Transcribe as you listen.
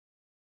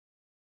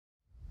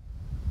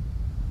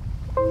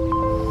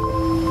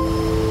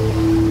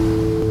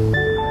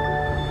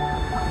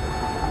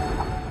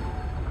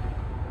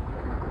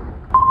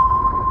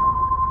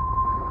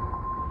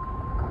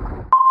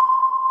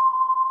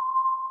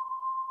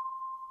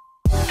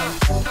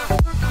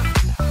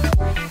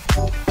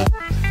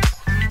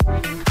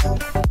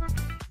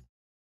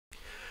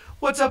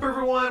What's up,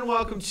 everyone?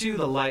 Welcome to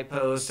the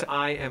Lightpost.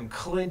 I am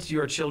Clint,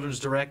 your children's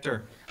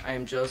director. I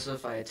am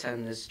Joseph. I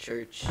attend this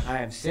church. I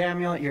am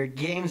Samuel, your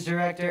games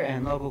director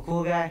and local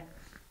cool guy.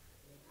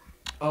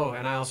 Oh,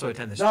 and I also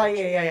attend this Oh, church.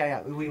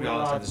 yeah. We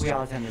all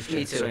attend this church.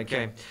 Me too.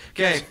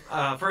 Okay.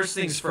 First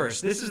things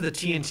first. This is the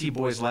TNT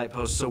Boys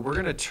Lightpost, so we're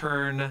gonna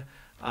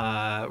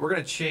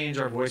change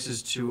our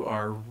voices to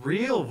our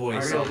real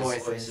voices. Our real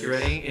voices. You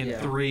ready? In Yeah.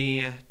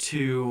 3,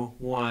 2,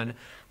 1.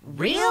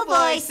 Real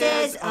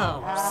voices?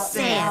 Oh,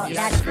 Sam, you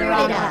That's screwed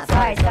wrong. it up.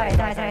 Sorry.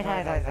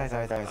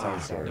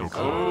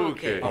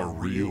 Okay. Our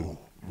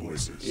real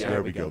voices. Yeah.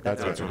 There we go.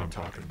 That's what I'm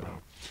talking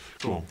about.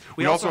 Cool.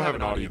 We also have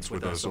an audience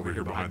with us over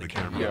here behind the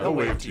camera. Yeah. They'll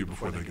wave to you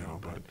before they go,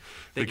 but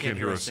they can't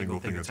hear a single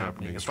thing that's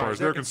happening. As far as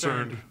they're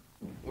concerned,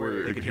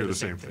 they can hear the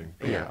same thing.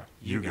 Yeah.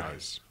 You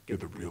guys get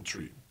the real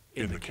treat.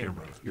 In the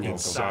camera, You're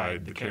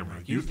inside the camera.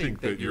 You think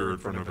that you're in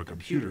front of a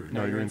computer.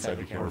 No, you're inside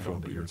the camera. Or a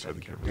phone, but you're inside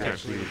the camera. It's Okay.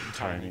 actually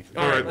tiny.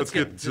 All right, let's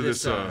get to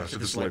this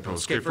light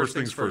post. Okay, first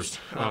things first.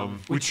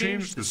 We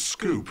changed the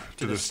scoop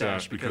to the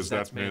stash because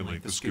that's manly.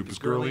 The scoop is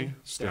girly,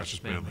 stash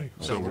is manly.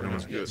 So we're gonna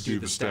do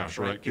the stash,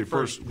 right? Okay,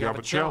 first we have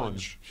a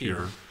challenge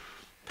here.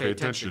 Pay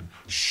attention.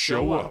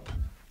 Show up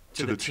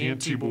to the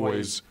TNT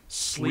Boys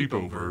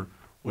sleepover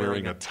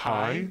wearing a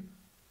tie,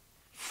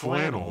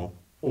 flannel,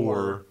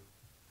 or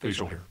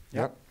facial hair.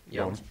 Yep.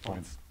 Yep.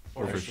 Points.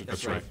 Or facial.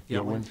 That's right.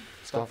 Yep. Win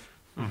stuff.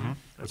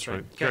 That's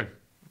right. Okay.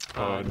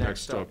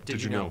 Next up,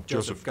 did you know?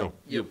 Joseph, go.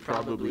 You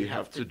probably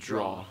have to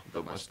draw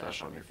the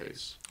mustache on your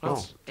face.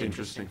 That's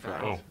interesting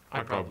fact. Oh,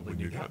 I probably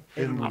knew that.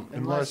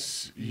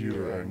 Unless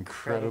you're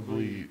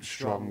incredibly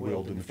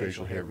strong-willed in the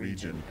facial hair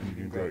region and you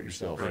can grow it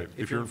yourself. Right.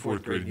 If you're in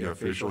 4th grade and you have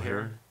facial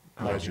hair,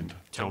 Legend.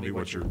 Tell me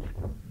what you're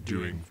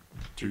doing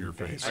to your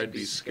face. I'd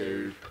be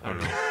scared. I don't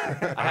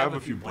know. I have a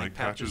few blank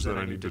patches that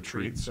I need to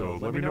treat, so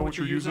let me know what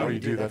you're using. Oh, you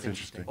do? That's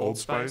interesting. Old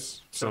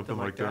Spice, something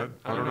like that.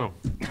 I don't know.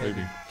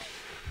 Maybe.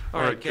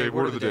 All right, okay,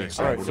 word of the day.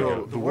 All right,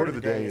 so the word of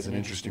the day is an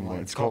interesting one.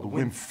 It's called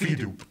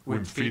Wimfidoop.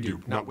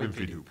 Wimfidoop, not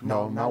Wimpydoop.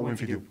 No, not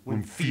Wimfidoop.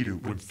 Wimfidoop.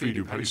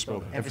 Wimfidoop, how do you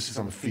spell that? Emphasis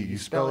on the fee. You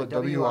spell it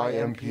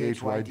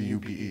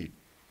W-I-M-P-H-Y-D-U-P-E.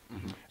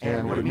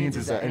 And what it means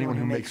is that anyone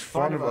who makes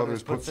fun of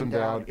others, puts them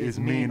down, is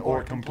mean,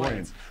 or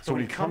complains. So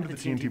when you come to the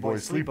TNT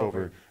Boys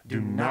sleepover,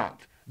 do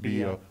not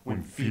be a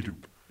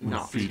Wimfidoop.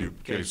 Wimfidoop.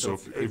 Okay, so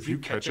if you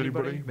catch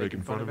anybody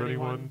making fun of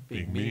anyone,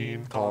 being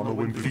mean, Call them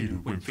a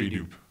Wimfidoop.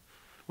 Wimfidoop.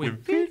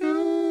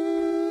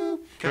 Wimfidoop.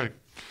 Okay.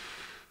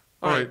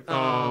 All right.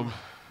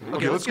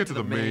 Okay, let's get to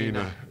the main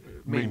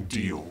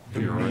deal. The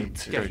here, all right?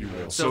 meat, if you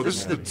will. So this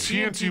is the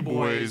TNT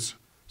Boys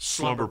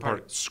slumber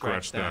party.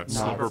 Scratch that.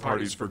 Slumber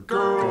parties for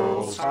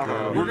girls.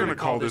 We're gonna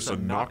call this a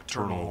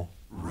nocturnal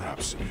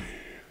rhapsody.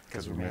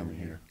 Because we're manly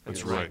here.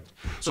 That's right.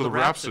 So the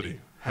Rhapsody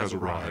has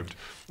arrived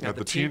at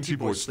the TNT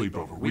Boys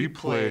sleepover. We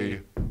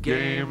play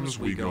games,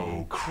 we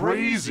go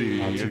crazy.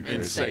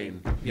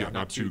 Insane. Yeah,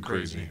 not too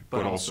crazy,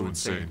 but also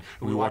insane.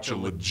 And we watch a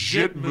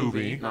legit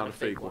movie. Not a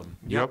fake one.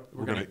 Yep,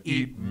 we're gonna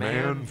eat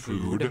man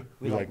food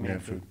We like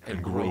man food.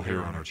 and grow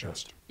hair on our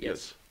chest.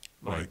 Yes.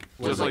 Like,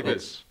 Just like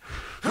this.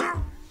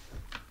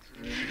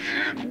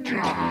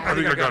 I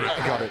think I got it.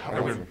 I got it. I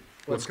win.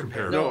 Let's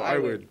compare. No, I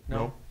would.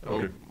 No?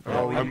 Okay.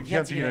 Oh, you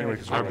can't see it anyway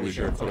because I we're believe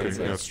wearing you. shirts.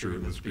 Okay, that's true.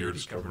 This beard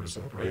is covering us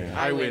up, right?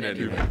 Yeah. I win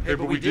anyway. Hey,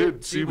 but we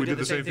did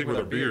the same thing with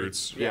our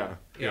beards. Yeah.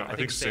 Yeah, I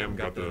think Sam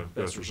got the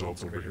best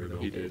results over here, though.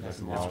 He did. It's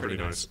pretty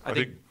nice. I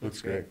think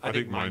Looks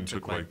great. mine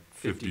took like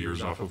 50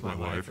 years off of my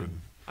life,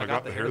 and I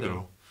got the hair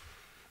though.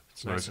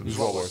 It's nice and It's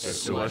well worth it.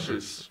 silky.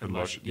 Luscious. And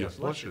luscious. Yes,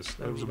 luscious.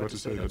 I was about to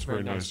say that's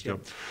very nice. Yep.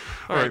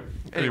 All right.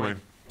 Anyway,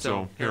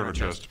 so hair on our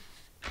chest.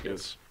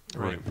 Yes.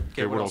 All right.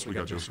 Okay. What else we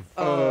got, Joseph?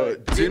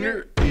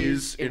 Dinner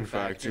is, in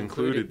fact,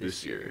 included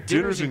this year.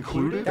 Dinner's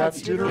included.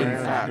 That's dinner. in In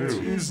fact,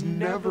 fact. is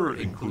never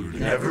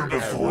included. Never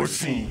before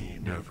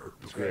seen. Never.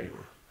 It's great.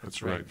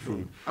 That's right.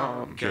 Food.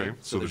 Okay.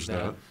 So there's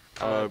that.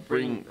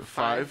 Bring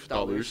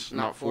 $5,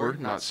 not 4,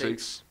 not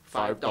 6,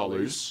 $5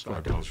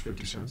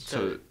 $5.50.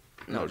 to,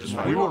 no, just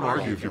 5. We won't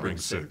argue if you bring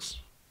 6.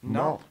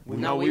 No.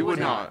 No, we would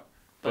not.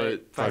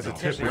 But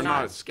 $5. we're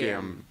not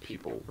scam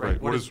people.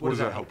 Right. What does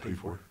that help pay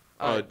for?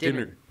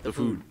 Dinner, the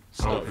food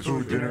stuff.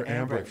 Food, dinner,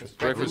 and breakfast.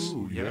 Breakfast.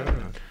 Ooh,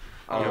 yeah.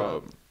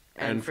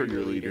 And for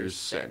your leader's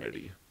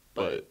sanity.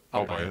 But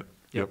I'll buy it.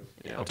 Yep.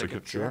 Yeah. I'll take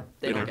it. Sure.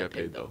 they don't get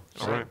paid, though.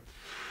 All right.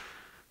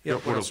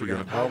 Yep. What else we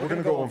got? We're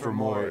going to go on for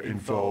more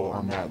info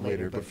on that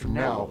later, but for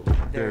now,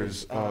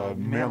 there's a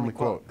manly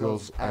quote.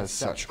 Goes as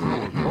such.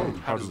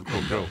 How does the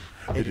quote go?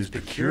 It is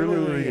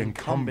peculiarly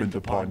incumbent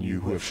upon you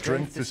who have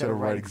strength to set a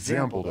right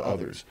example to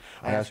others.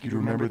 I ask you to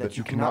remember that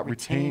you cannot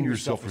retain your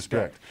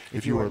self-respect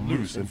if you are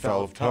loose and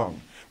foul of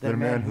tongue. That a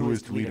man who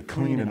is to lead a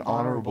clean and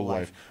honorable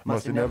life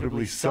must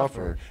inevitably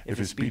suffer if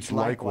his speech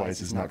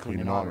likewise is not clean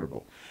and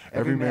honorable.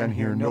 Every man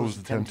here knows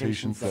the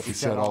temptations that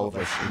beset all of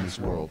us in this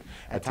world.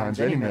 At times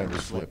any man will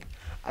slip.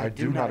 I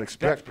do not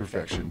expect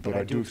perfection, but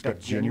I do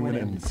expect genuine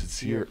and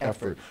sincere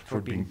effort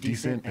toward being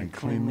decent and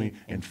cleanly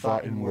in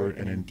thought and word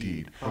and in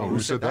deed. Oh, who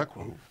said that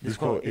quote? This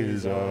quote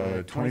is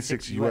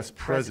 26th U.S.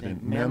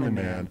 President, manly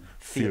man,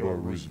 Theodore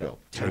Roosevelt.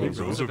 Teddy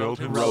Roosevelt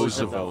himself.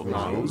 Roosevelt,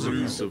 not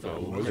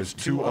Roosevelt. There's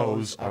 2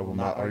 O's. I will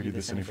not argue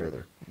this any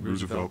further.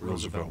 Roosevelt.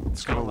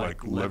 It's kind of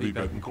like Levy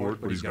Betancourt,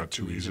 but he's got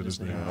 2 E's in his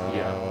name.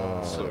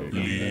 Yeah. So,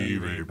 Levy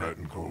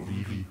Betancourt.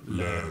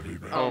 Levy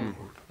Betancourt.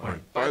 All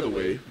right. by the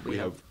way, we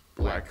have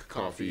black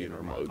coffee in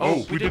our mugs.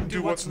 Oh, we didn't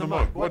do what's in the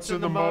mug. What's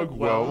in the mug?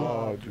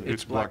 Well,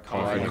 it's black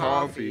coffee. Black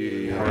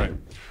coffee. All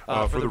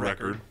right. For the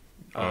record,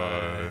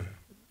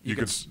 you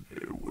can.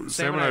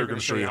 Sam and I are going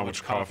to show you how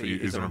much coffee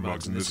is in our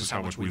mugs, and this is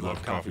how much we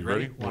love coffee.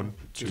 Ready? 1,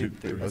 2,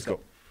 3. Let's go.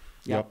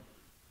 Yep.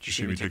 Did you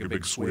see me take a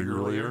big swig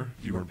earlier?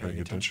 You weren't paying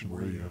attention,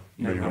 were you?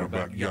 No, you went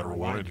back. You got to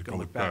rewind and go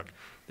look back.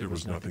 There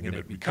was nothing in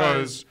it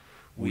because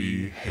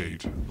we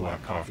hate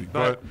black coffee.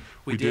 But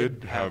we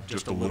did have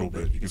just a little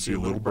bit. You can see a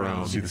little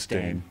brown. See the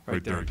stain.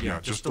 Right there. Yeah,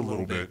 just a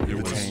little bit. It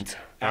was taint.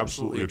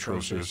 absolutely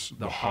atrocious.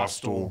 The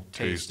hostile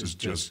taste is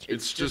just...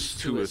 It's just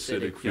too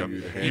acidic for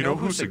you to handle. You know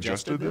who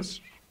suggested this?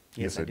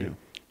 Yes, I do.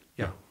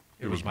 Yeah,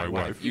 it was my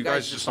wife. You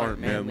guys just aren't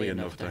manly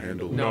enough to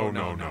handle it. No.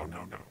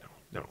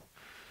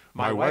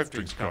 My wife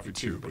drinks coffee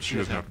too, but she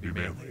doesn't have to be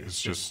manly. It's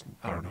just,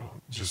 I don't know,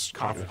 just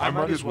coffee. I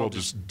might as well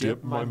just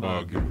dip my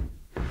mug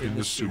in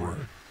the sewer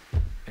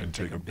and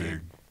take a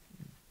big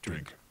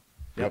drink.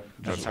 Yep.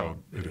 That's how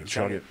it is.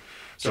 Chug it.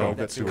 So,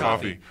 That's sewer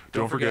coffee.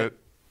 Don't forget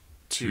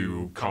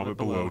to comment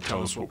below.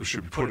 Tell us what we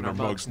should put in our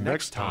mugs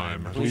next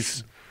time.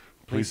 Please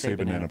say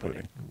banana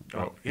pudding.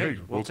 Oh, yeah,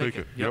 we'll take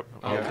it. Yep,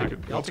 I'll take it.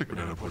 I'll take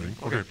banana pudding.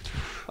 Okay.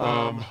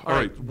 All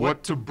right,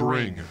 what to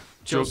bring?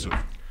 Joseph.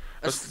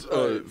 That's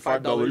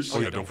 $5. Oh,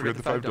 yeah, don't forget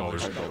the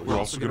 $5. We're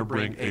also going to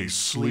bring a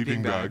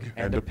sleeping bag.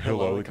 And a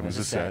pillow that comes as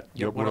a set.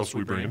 Yep, what else are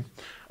we bringing?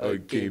 A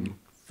game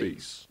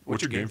face.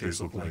 What's your game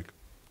face look like?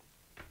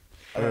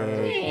 I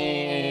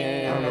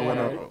don't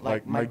know,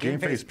 like, my game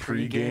face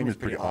pre-game is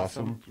pretty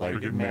awesome, like,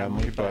 Pre-game?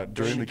 manly, but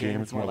during the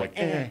game it's more like,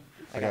 I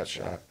got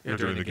shot. Yeah,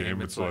 during the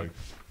game, it's like...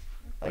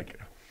 Like,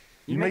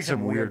 you make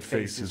some weird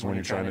faces when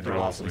you're trying to do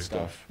awesome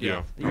stuff.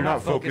 Yeah. You're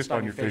not focused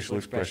on your facial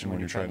expression when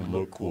you're trying to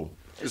look cool.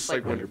 It's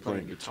like when you're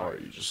playing guitar,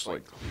 you just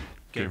like...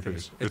 Game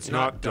face. It's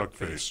not duck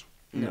face.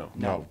 No.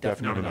 No,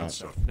 definitely None of that not.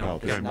 stuff. No,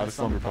 this Okay. is not a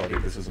slumber party.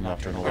 This is a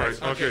nocturnal All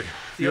right, life. okay.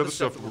 The other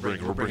stuff that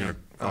we're bringing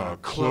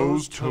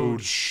closed-toed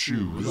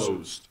shoes.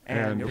 Closed.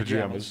 And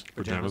pajamas.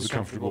 Pajamas. The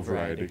comfortable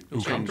variety.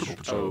 Ooh, comfortable Change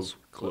pajamas.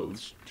 of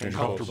clothes. Change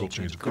Comfortable clothes.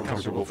 change of The clothes.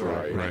 comfortable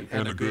variety. Right,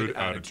 and a good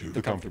attitude.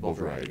 The comfortable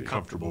variety.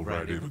 Comfortable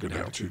variety of a good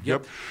attitude.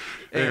 Yep.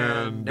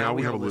 And now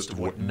we have a list of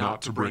what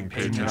not to bring.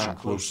 Pay attention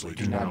closely.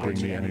 Do not bring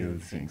me any of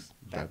the things.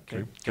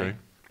 Okay.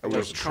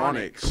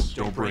 Electronics.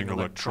 Don't bring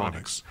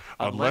electronics.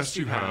 Unless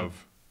you have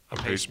a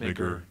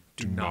pacemaker,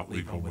 do not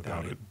leave home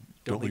without it.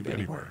 Don't leave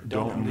anywhere.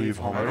 Don't leave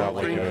home I without don't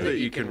like think that a...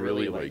 you can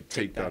really like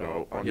take that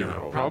out on your Yeah,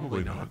 own.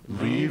 probably not.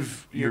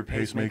 Leave your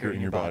pacemaker in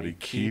your body.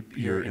 Keep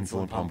your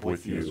insulin pump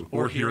with you.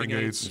 Or hearing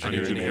aids. I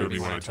need you to hear me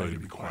aids. when I tell you to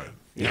be quiet.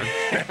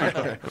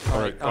 Yeah. All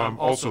right.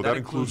 Also, that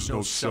includes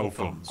no cell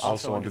phones.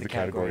 Also under the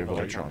category of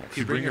electronics. If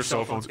you bring your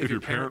cell phones, if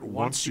your parent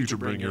wants you to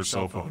bring your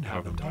cell phone,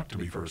 have them talk to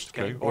me first,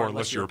 okay? Or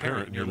unless you're a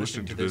parent and you're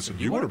listening to this and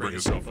you want to bring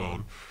a cell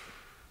phone,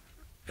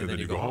 and then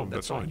you go home,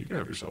 that's fine. You can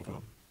have your cell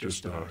phone.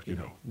 Just,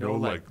 no,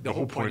 like, the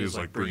whole point is,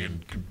 like,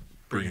 bringing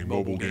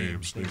mobile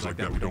games, things like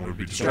that. We don't want to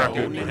be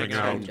distracted. We hang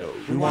out.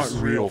 We want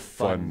real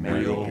fun,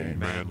 manly Real, games.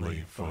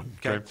 manly fun,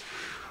 okay?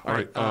 All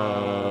right.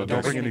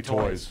 Don't bring any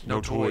toys.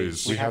 No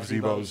toys. We have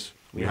Zebos.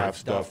 We have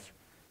stuff.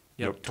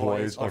 Yep.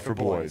 Toys are for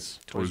boys.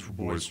 Toys for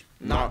boys.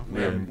 Not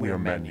men. We are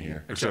men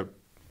here. Except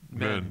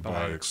men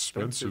buy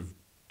expensive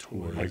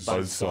toys. Like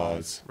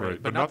buzzsaws.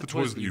 Right, but not the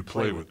toys that you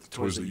play with, the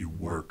toys that you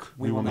work.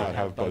 We will not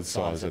have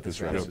buzzsaws at this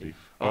rhapsody.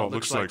 Oh, it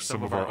looks like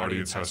some of our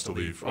audience has to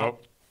leave. Oh,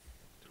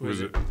 who is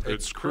it?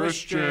 It's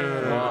Christian in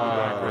the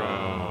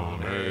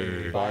background.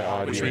 Hey. Bye,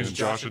 audience. Which means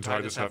Josh and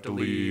Titus have to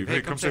leave.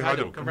 Hey, come say hi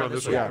though. Come around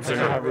this way. Yeah, Come say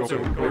hi real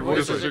quick. Come Our over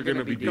this voices way. are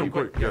gonna be No, deep.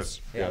 quick. Yes.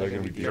 Yeah, they're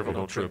going to be Careful,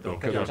 don't trip though.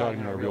 Because we're talking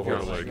in our real Yeah,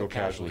 voices. like, Go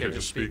casually. Okay,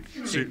 just speak.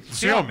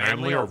 See how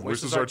manly our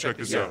voices are? Check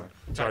this out.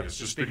 Titus,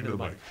 just speak into the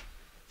mic.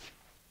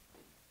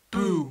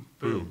 Boo.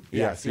 Boo.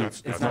 Yeah, see,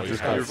 it's That's not how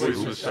just you- us. your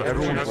voice is-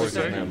 Everyone's has to voice is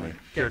say? manly.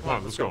 Here, come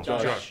on, let's go.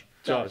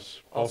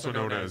 Josh. Also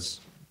known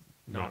as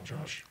not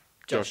Josh.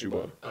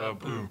 Joshua.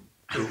 Boo.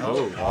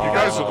 Oh. You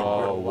guys are the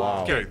Oh,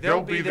 wow. Okay,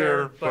 they'll be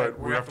there, but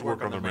we have to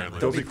work on their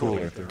manliness. They'll be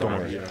cooler. Don't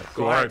worry. Yeah.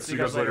 Cool. All right, see you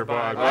guys later.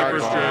 Bye. Bye, Bye,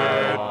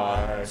 Christian.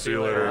 Bye. See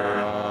you later.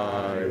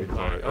 Bye.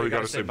 Bye. Oh, you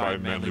gotta say bye,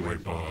 manly way.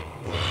 Bye.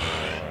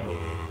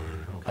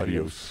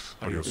 Adios.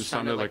 It Adios.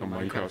 sounded like a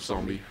Minecraft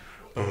zombie.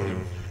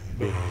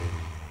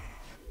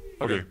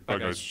 Okay, bye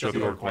guys. Shut the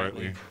door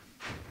quietly.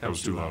 That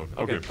was too loud.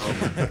 Okay.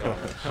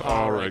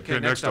 All right. Okay,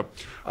 next up.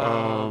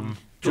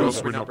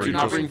 Joseph, we're not Do bringing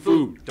not bring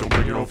food. Don't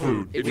bring your own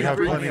food. If We you have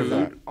bring plenty of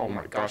food, that. oh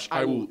my gosh,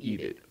 I will eat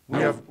it. We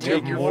I have- will we take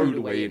have your more- food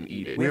away and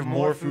eat it. We have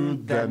more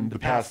food than the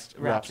past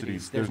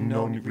rhapsodies. There's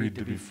no need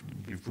to be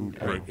food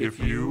ever. Right. If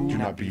you Do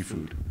not be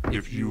food.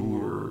 if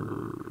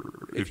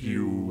you're if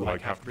you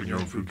like have to bring your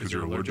own food because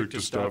you're allergic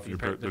to stuff, your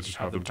parents just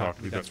have them talk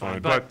to me. That's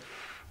fine. But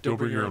don't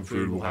bring your own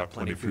food. We'll have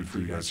plenty of food for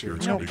you guys here.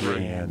 It's gonna be great.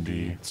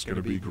 Candy. It's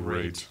gonna be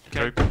great.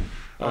 Okay.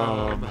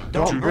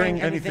 Don't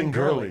bring anything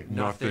girly.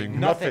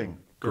 Nothing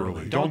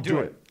girly. Don't do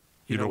it.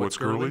 You know what's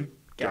girly?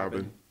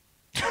 Gavin.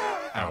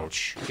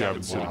 Ouch.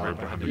 Gavin's sitting right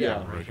behind the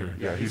camera right here.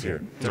 Yeah, he's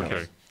here.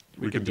 Okay.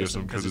 We can diss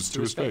him because it's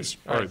to his face.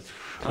 All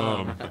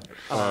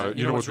right.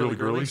 You know what's really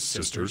girly?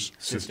 Sisters.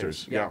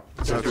 Sisters. Yeah.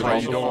 That's why why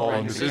you you don't fall bring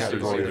under the sisters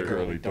category either. of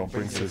girly. Don't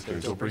bring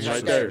sisters. Don't bring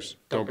Right there.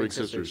 Don't bring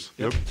sisters.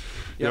 Yep.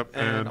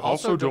 And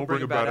also don't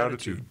bring a bad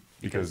attitude.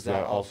 Because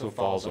that also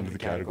falls under the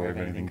category of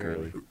anything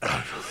girly.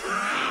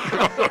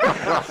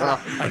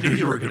 I knew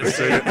you were going to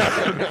say it.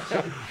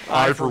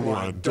 I, for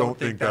one, don't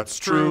think that's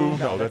true.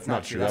 No, that's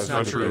not true. That's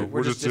not true.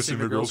 We're just dissing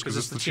the girls because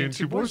it's the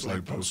TNT Boys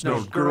Lightpost.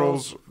 No,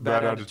 girls,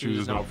 bad attitude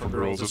is not for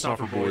girls. It's not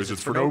for boys.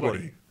 It's for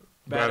nobody.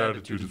 Bad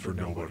attitude is for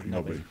nobody.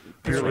 Nobody.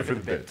 Purely for the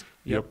bit.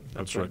 Yep,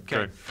 that's right.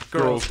 Okay.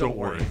 Girls, don't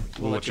worry.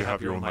 We'll let you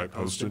have your own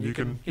Lightpost, and you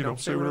can,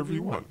 say whatever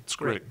you want. It's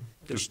great.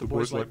 Just the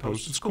Boys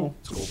Lightpost. It's cool.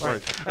 It's cool. All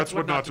right. That's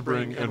what not to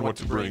bring and what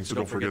to bring, so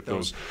don't forget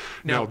those.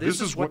 Now,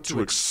 this is what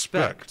to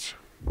expect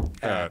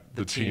at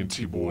the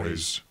TNT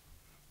Boys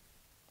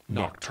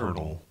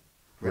Nocturnal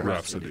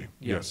Rhapsody.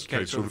 Yes.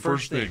 Okay, so the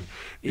first thing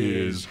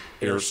is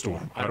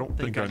Airstorm. I don't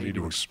think I need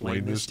to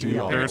explain this to you.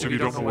 No. Parents, if you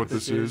don't know what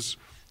this is,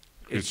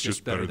 it's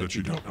just better that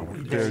you don't know what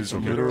it is. There's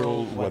Okay.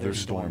 literal weather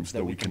storms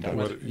that we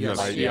conduct. Yes.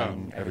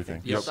 Lightning,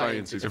 everything. Yep.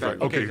 Science is In fact,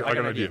 very- okay, I got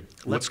an idea.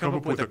 Let's come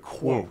up with a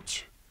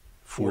quote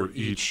for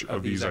each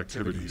of these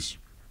activities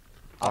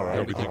All that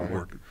right. we think all will right.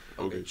 work.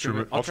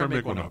 Okay. I'll try and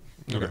make one up.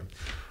 Okay.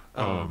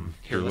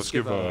 Here, let's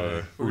give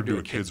we're gonna do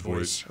a kid's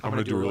voice. I'm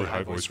gonna do a really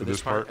high voice for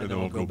this part, and then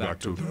we'll go back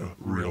to the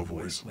real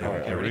voice later. All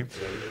right, Okay, ready?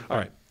 All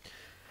right.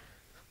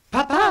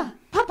 Papa,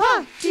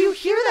 do you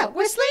hear that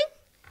whistling?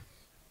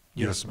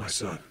 Yes, my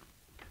son,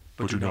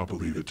 but do not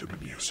believe it to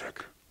be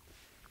music.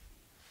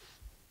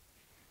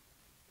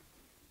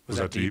 Was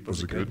that deep?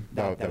 Was it good?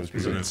 That was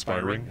Was it pretty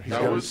inspiring?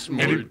 That was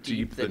more Any-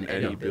 deep than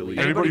any Billy.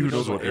 Anybody who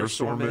knows what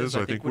Airstorm is,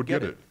 I think, would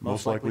get it.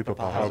 Most likely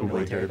Papa has a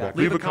military background.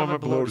 Leave a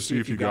comment below to see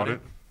if you got it.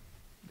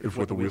 If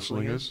what the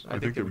whistling is, I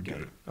think they would get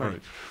it. All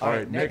right. All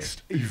right,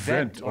 next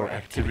event or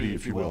activity,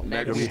 if you will.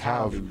 Next. We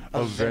have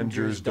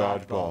Avengers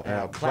Dodgeball.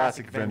 Now,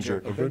 classic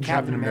Avenger,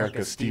 Captain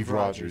America, Steve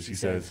Rogers. He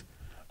says,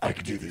 I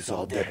could do this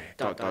all day. ...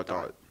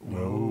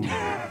 Whoa.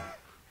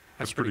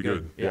 That's pretty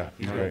good. Yeah,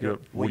 he's great.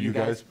 Yep. Will you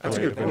guys That's a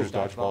play good Avengers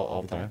quote. Dodgeball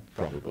all the time?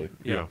 Probably.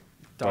 Yeah.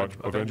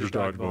 Avengers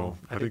Dodgeball.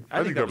 I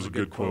think that was a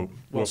good quote.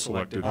 Well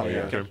selected. Oh,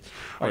 yeah. Okay.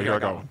 All right, here I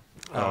got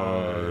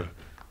one.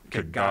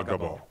 Okay, Gaga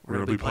Ball. We're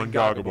going to be playing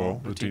Gaga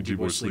Ball, the TNT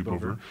Boys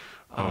Sleepover.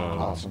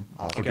 Awesome.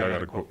 Okay, I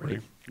got a quote. Ready?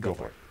 Go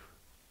for it.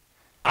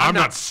 I'm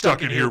not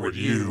stuck in here with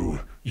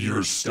you.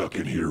 You're stuck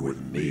in here with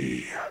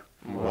me.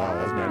 Wow,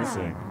 that's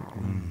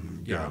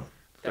menacing. Yeah.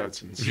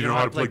 That's If insane. you know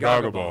how to play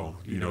Gaga Ball,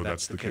 you know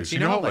that's the case. You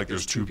know how, like,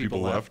 there's two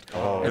people left,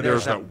 Oh, and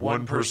there's that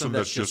one person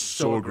that's just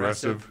so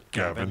aggressive,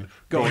 Gavin,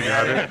 going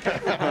at it,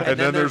 and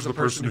then there's the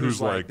person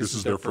who's like, this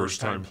is their first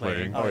time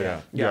playing. Oh,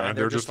 yeah. Yeah, and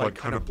they're just like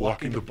kind of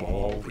blocking the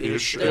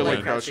ball-ish. They're, and like,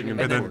 then- crouching in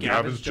the And then corner.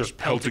 Gavin's just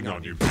pelting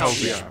on you,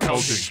 pelting.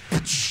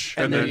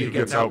 And then he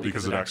gets out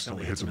because it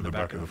accidentally hits him in the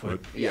back of the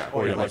foot. Yeah.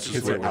 Or Yeah, he like that's just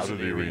hits the way it it out was. of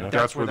the arena.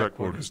 That's where that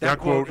quote is. That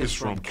quote is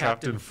from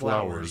Captain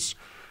Flowers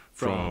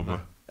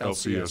from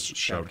LCS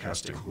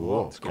Shoutcasting.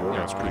 Cool.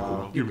 Yeah, it's pretty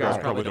cool. You guys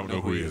probably don't know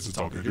who he is. It's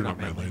all good. You're not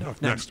manly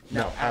enough. Next.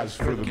 Now, as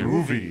for the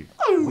movie,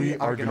 we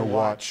are going to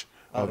watch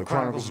The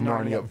Chronicles of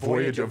Narnia,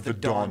 Voyage of the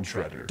Dawn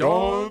Treader.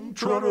 Dawn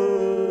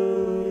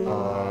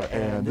Treader.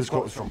 And this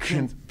quote is from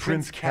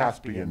Prince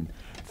Caspian.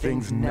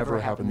 Things never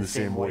happen the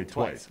same way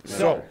twice.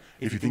 So,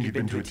 if you think you've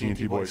been to a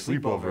TNT Boys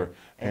sleepover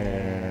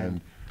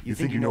and you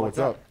think you know what's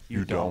up,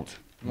 you don't.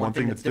 One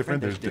thing that's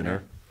different, there's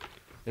dinner.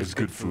 There's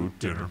good food.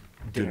 Dinner.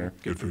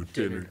 Good food.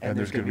 Dinner. And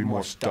there's going to be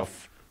more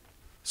stuff.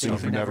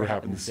 Things never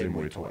happen the same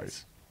way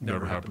twice.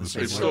 Never happened the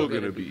same It's way. still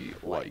gonna be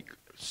like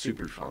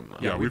super fun though.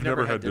 Yeah, we've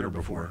never had dinner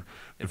before.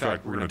 In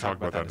fact, we're going to talk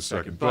about that in a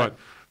second. But,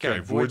 okay,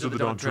 Voyage of the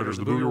Dawn Treader is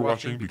the movie we're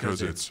watching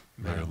because it's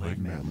manly.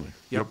 Manly.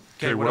 Yep.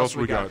 Okay, what else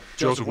we got?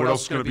 Joseph, what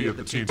else is going to be at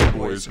the TNT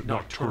Boys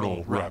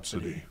Nocturnal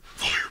Rhapsody?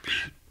 Fire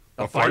pit.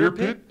 A fire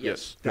pit?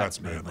 Yes. That's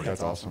manly.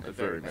 That's awesome.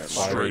 Very nice.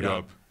 Straight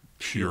up,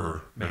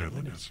 pure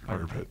manliness.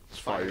 Fire pit. It's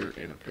fire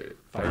in a pit.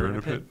 Fire in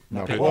a pit.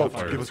 Now, Pit quote. of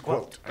fire. Give us a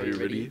quote. Are you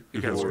ready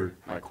You can for start.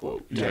 my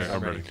quote? Okay, I'm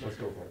ready. Let's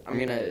go for it. I'm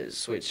gonna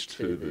switch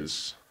To to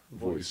this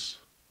voice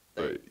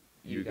that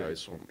you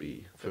guys won't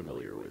be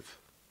familiar with.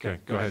 Okay,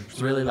 go ahead.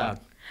 It's really loud.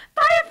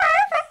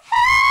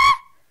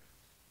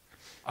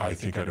 I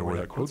think I know where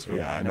that quote's from.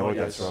 Yeah, I know what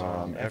that's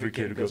from. Every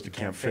kid who goes to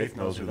Camp Faith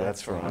knows who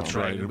that's from. That's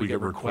right, and we get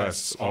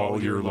requests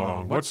all year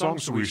long. What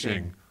songs do we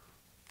sing?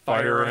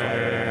 Fire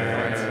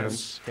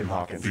ants. Tim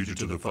Hawkins. Feed you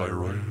to the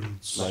fire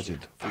ants.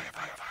 Legend. Fire,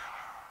 fire, fire.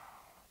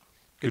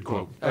 Good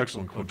quote.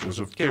 Excellent quote,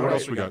 Joseph. Okay, what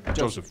else we got?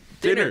 Joseph.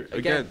 Dinner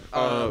again.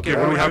 Okay,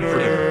 what do we have for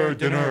dinner?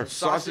 Dinner.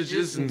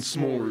 Sausages and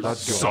s'mores.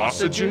 Let's go.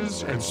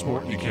 Sausages and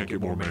s'more. You can't get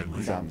more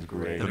manly Sounds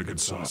great. than a good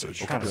sausage.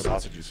 What kind of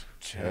sausages?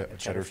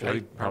 Cheddar fillet?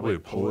 Probably a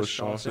Polish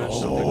sausage,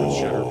 something with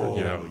cheddar.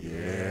 Yeah.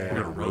 yeah.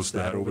 We're gonna roast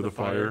that over the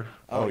fire.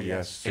 Oh,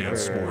 yes, And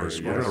sir.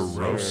 s'mores. We're gonna Yes,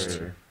 roast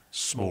sir.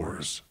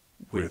 s'mores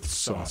with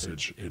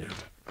sausage in it.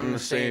 I'm the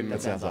same.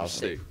 That sounds awesome.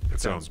 steak. It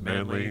sounds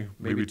manly,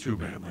 maybe too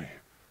manly.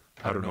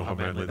 I don't know how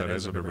manly that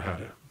is. I've never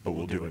had it. But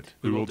we'll do it.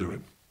 We will do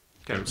it.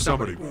 Okay,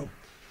 somebody will.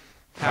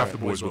 Half the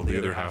boys will. The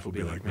other half will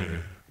be like,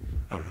 man,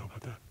 I don't know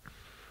about that.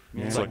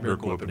 Yeah. It's like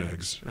Miracle Whip and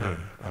eggs.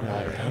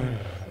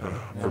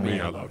 For me,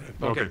 I love it.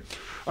 Okay.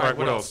 All right,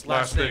 what else?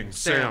 Last thing.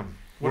 Sam,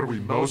 what are we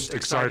most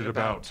excited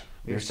about?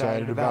 We're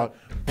excited about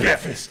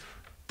breakfast.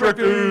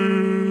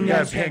 Breakfast!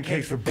 Yeah,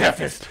 pancakes for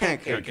breakfast.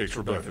 Pancakes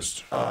for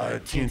breakfast.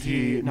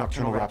 TNT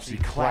Nocturnal Rhapsody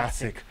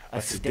classic,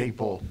 a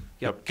staple.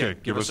 Yep. Okay,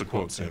 give us a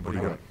quote, Sam. What do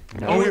you got?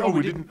 No. Oh, wait,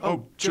 we didn't.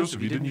 Oh,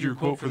 Joseph, you didn't do your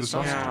quote for the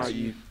sausages.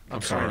 Yeah,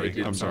 I'm sorry.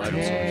 didn't. I'm sorry.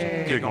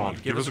 Yay. Okay, go on.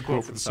 Give us a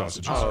quote for the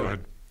sausages. Go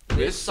ahead.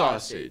 This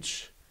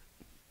sausage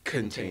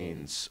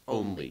contains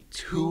only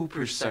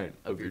 2%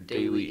 of your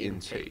daily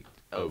intake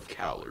of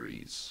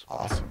calories,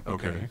 Awesome.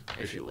 Okay.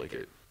 if you lick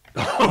it.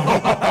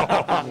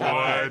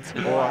 What?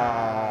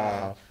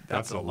 Wow.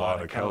 That's a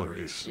lot of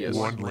calories. Yes.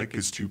 One lick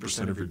is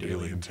 2% of your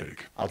daily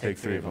intake. I'll take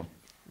 3 of them.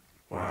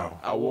 Wow.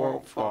 I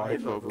want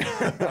 5 of them.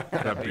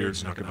 That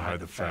beard's not going to hide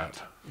the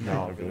fat.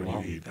 No, it really When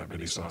won't. you eat that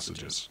many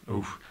sausages.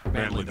 Oof.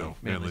 Manly, though.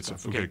 Manly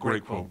stuff. Okay,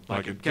 great quote.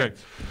 Like it. Okay.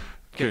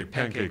 Okay,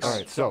 pancakes. All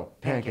right, so,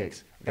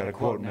 pancakes. I got a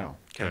quote now.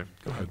 Okay,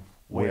 go ahead.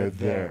 Where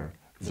there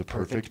is a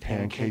perfect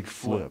pancake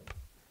flip,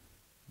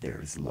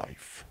 there is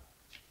life.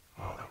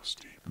 Oh, that was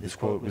deep. This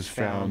quote was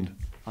found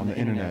on the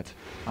internet,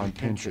 on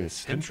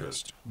Pinterest,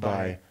 Pinterest.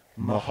 by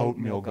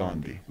Mahoutmeal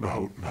Gandhi.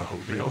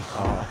 Mahoutmeal.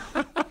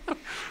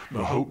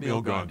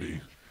 Mahoutmeal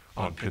Gandhi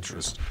on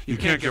Pinterest. You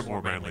can't get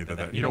more manly than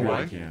that. You know You why?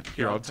 really can't.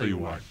 Here, I'll tell you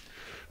why.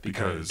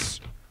 Because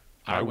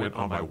I went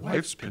on my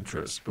wife's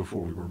Pinterest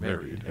before we were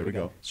married. There we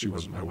go. She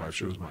wasn't my wife,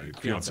 she was my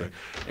fiance.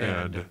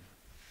 And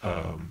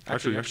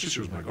actually, she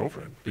was my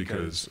girlfriend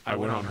because I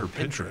went on her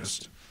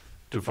Pinterest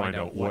to find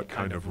out what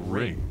kind of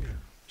ring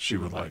she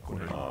would like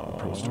when I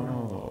proposed to her.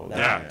 Oh, That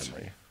that's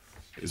manly.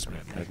 is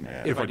manly. That's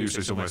manly. If I do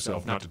say so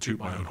myself, not to toot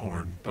my own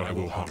horn, but I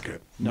will honk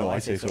it. No, I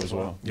say so as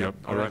well. Yep,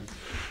 all right.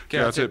 Okay,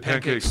 that's it.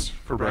 Pancakes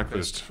for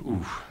breakfast.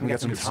 Ooh, We got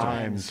some good stuff.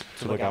 times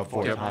to look out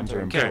for. Yep. Times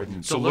are Okay,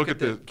 important. so look at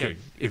the, okay,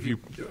 if you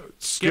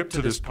skip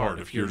to this part,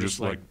 if you're just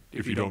like,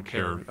 if you don't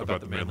care about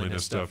the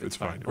manliness stuff, it's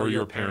fine. Or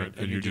you're a parent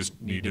and you just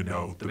need to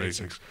know the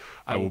basics.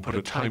 I will put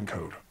a time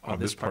code on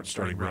this part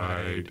starting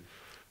right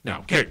now.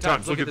 Okay,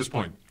 times, look at this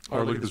point.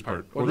 Or look at this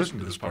part. Or listen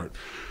to this part.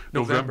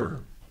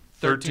 November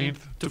 13th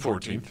to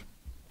 14th,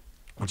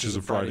 which is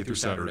a Friday through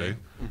Saturday.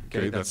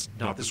 Okay, that's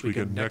not this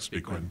weekend, next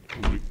weekend.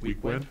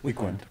 Weekend?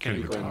 Weekend. Can't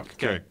even Weekend. talk.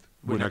 Okay,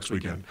 next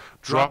weekend.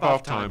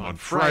 Drop-off time on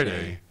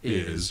Friday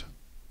is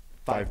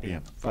 5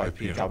 p.m. 5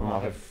 p.m. Drop them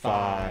off at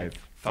 5.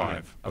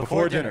 5.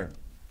 Before dinner.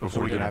 Before So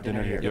we're we gonna have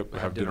dinner here. Yep,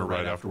 have dinner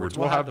right afterwards.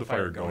 We'll have the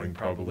fire going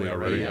probably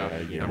already, Yeah.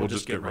 and we'll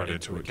just get right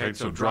into it. Okay,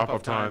 so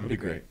drop-off time, That'd be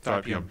great.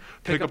 5 p.m.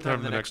 Pick-up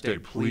time the next day.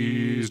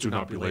 Please do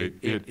not be late.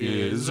 It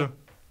is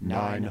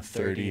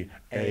 9:30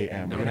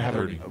 a.m. We're gonna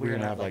 9:30.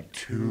 have like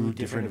 2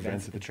 different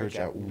events at the church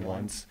at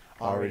once,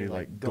 already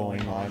like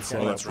going on.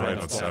 Oh, that's right,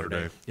 on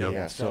Saturday. Yep.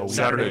 Yeah, so we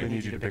Saturday. really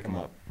need you to pick them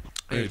up.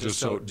 Hey,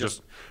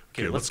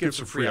 okay, let's give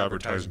some free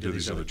advertising to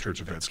these other church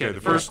events. Okay,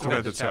 the first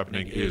event that's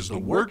happening is the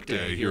work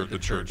day here at the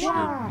church.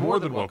 You're more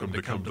than welcome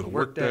to come to the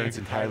work day. It's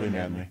entirely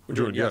manly. We're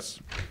doing, yes.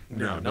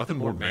 No, nothing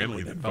more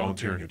manly than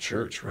volunteering at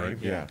church, right?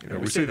 Yeah. You know,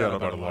 we say that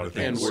about a lot of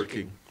And things.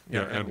 working.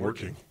 Yeah, and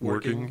working.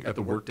 Working at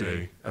the work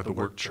day, at the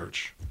work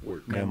church.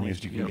 Work.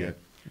 Manliest you can get.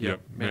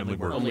 Yep, manly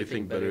work. Only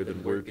thing better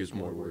than work is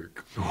more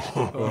work.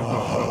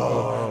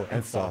 Oh,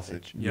 and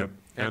sausage. Yep,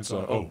 and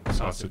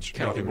sausage.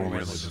 Nothing more manly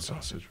Calories. than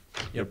sausage.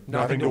 Yep,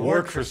 Nothing to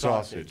work for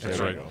sausage. That's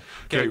There we right.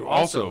 go. Okay,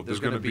 also,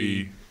 there's going to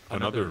be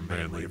another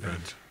manly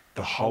event,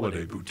 the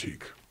Holiday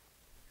Boutique.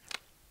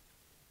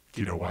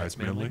 Do you know why it's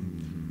manly?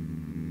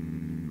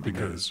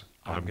 Because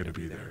I'm going to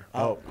be there.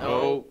 Oh,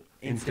 Oh,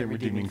 instant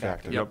redeeming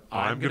factor. Yep,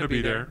 I'm going to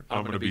be there.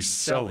 I'm going to be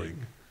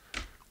selling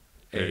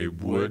a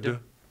wood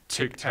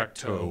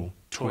tic-tac-toe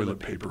toilet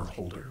paper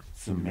holder.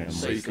 It's the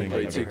manliest so you thing can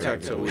play I've ever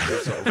heard. tic-tac-toe with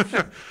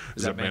yourself.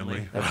 Is that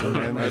manly? That's the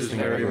manliest That is thing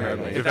I've very ever heard.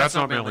 manly. If that's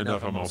not manly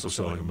enough, I'm also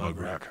selling a mug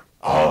rack.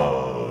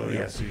 Oh,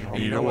 yes. And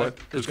you know what?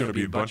 There's going to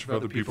be a bunch of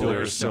other people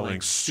there selling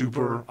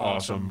super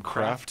awesome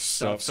craft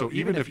stuff. So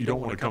even if you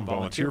don't want to come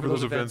volunteer for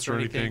those events or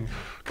anything,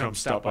 come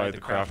stop by the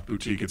craft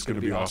boutique. It's going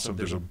to be awesome.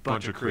 There's a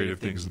bunch of creative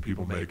things that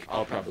people make.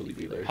 I'll probably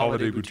be there.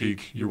 Holiday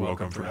Boutique, you're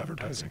welcome for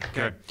advertising.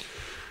 Okay.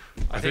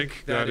 I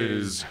think that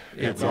is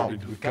it. That's all.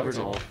 We've covered That's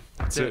it. all.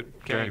 That's it.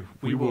 Okay.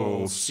 We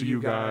will see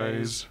you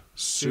guys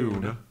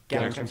soon.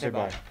 Gavin, come say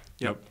bye.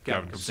 Yep.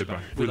 Gavin, come sit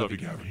by. We love you,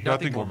 Gavin.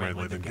 Nothing more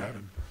manly than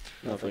Gavin.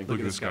 Nothing. Look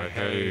at this guy.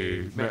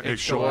 Hey,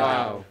 show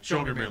Wow.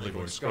 him your manly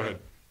voice. Go ahead.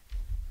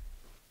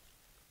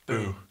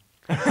 Boo.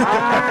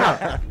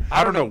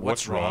 I don't know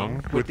what's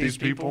wrong with these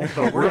people,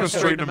 but we're gonna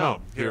straighten them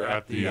out here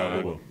at the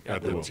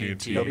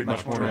TNT. They'll be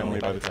much more manly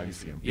by the time you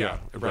see them. Yeah,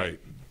 right.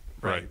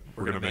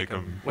 We're gonna make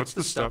them. What's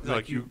the stuff?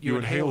 Like you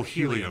inhale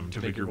helium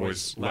to make your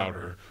voice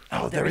louder.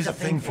 Oh, there is a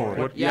thing for it.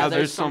 What? Yeah,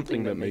 there's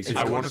something that makes it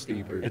I wanna-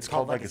 deeper. It's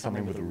called like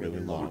something with a really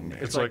long name.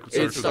 It's like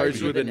It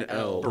starts with an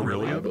L.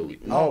 Beryllium? I believe.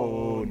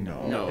 Oh,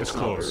 no. No, It's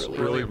not close.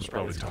 beryllium. Beryllium's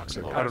probably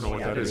toxic. I don't know what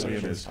Yeah, that is. beryllium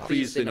Actually. is toxic.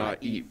 Please do not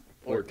eat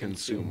or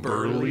consume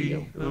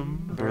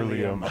Beryllium.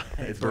 Beryllium.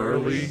 It's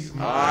Burly.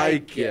 I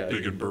get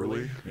Big and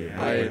burly.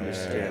 Yeah. I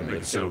understand. Make it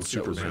but sound so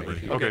super is manly.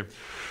 making- Okay.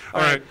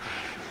 All right.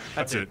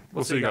 That's it.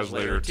 We'll see you guys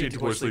later. TNT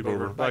Boys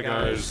Sleepover. Bye,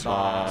 guys.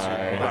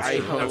 Bye.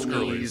 Bye, That's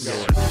girly. homies. Go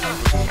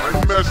ahead.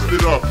 I messed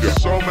it up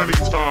so many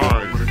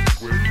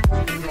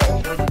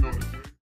times.